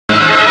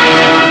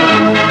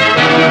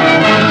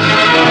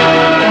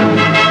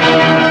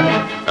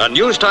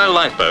new style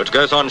lifeboat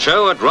goes on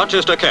show at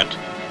Rochester, Kent.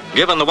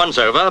 Given the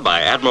once-over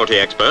by Admiralty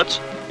experts,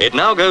 it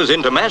now goes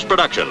into mass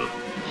production.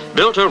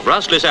 Built of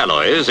rustless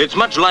alloys, it's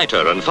much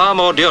lighter and far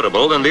more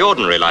durable than the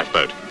ordinary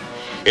lifeboat.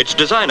 Its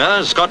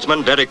designer,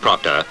 Scotsman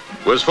Proctor,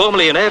 was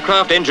formerly an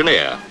aircraft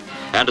engineer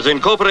and has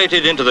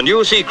incorporated into the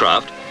new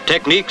seacraft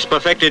techniques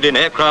perfected in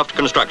aircraft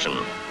construction.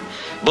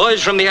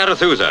 Boys from the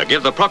Arethusa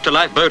give the Proctor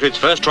lifeboat its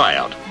first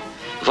tryout.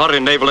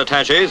 Foreign naval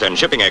attaches and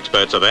shipping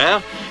experts are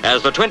there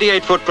as the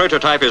 28-foot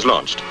prototype is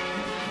launched.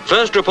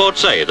 First reports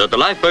say that the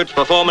lifeboat's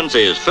performance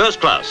is first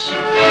class.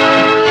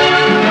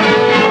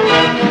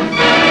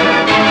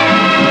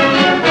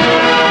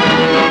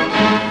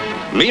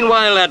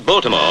 Meanwhile, at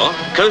Baltimore,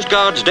 Coast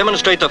Guards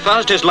demonstrate the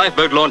fastest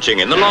lifeboat launching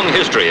in the long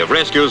history of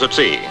rescues at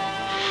sea.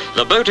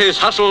 The boat is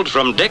hustled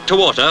from deck to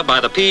water by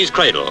the P's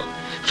cradle,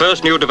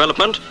 first new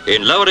development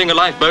in lowering a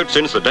lifeboat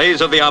since the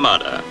days of the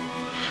Armada.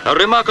 A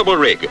remarkable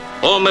rig,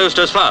 almost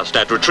as fast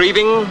at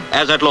retrieving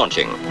as at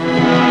launching.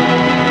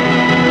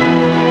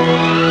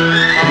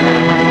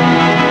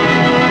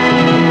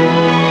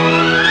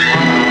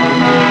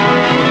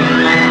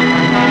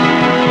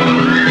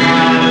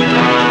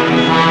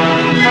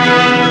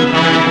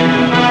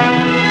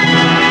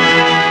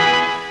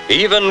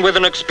 Even with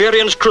an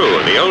experienced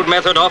crew, the old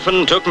method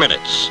often took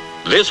minutes.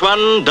 This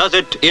one does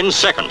it in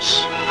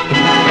seconds.